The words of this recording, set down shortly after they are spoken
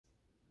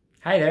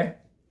Hi there,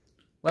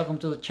 welcome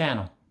to the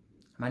channel.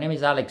 My name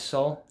is Alex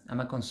Sol. I'm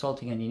a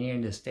consulting engineer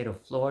in the state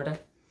of Florida.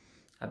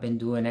 I've been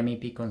doing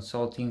MEP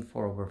consulting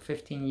for over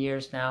 15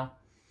 years now,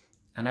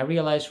 and I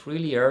realized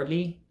really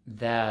early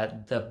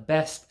that the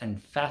best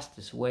and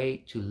fastest way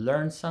to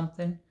learn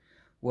something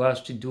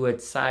was to do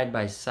it side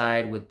by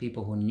side with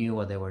people who knew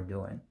what they were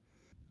doing.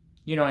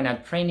 You know, in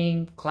a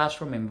training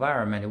classroom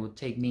environment, it would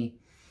take me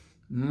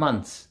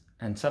months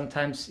and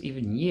sometimes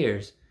even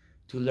years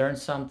to learn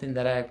something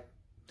that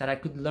I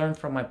could learn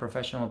from my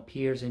professional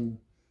peers in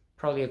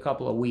probably a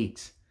couple of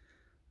weeks.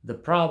 The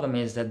problem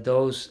is that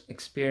those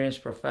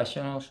experienced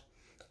professionals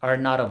are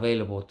not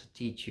available to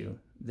teach you.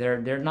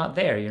 They're not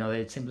there, you know,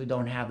 they simply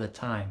don't have the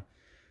time.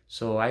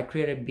 So I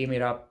created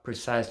BIMitUp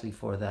precisely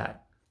for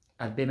that.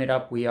 At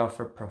BIMitUp, we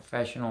offer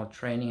professional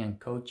training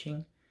and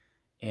coaching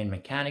in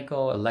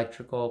mechanical,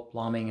 electrical,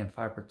 plumbing, and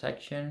fire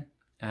protection,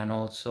 and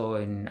also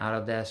in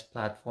Autodesk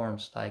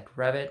platforms like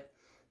Revit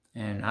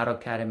and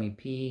AutoCAD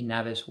MEP,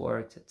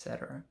 Navisworks,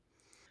 etc.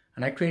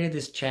 And I created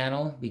this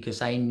channel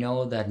because I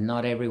know that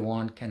not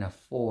everyone can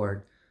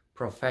afford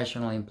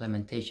professional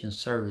implementation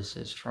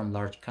services from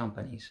large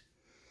companies.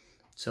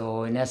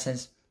 So in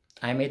essence,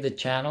 I made the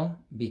channel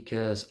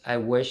because I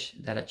wish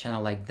that a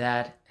channel like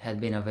that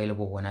had been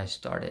available when I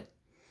started.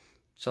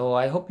 So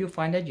I hope you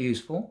find it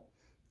useful.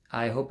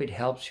 I hope it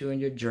helps you in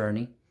your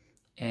journey.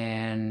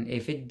 And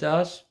if it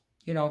does,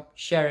 you know,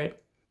 share it.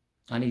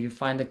 And if you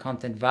find the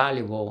content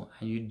valuable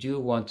and you do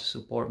want to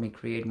support me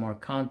create more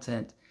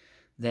content,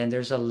 then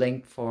there's a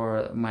link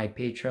for my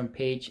Patreon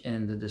page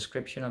in the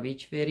description of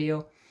each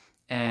video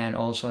and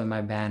also in my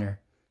banner.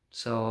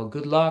 So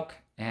good luck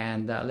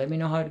and let me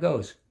know how it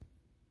goes.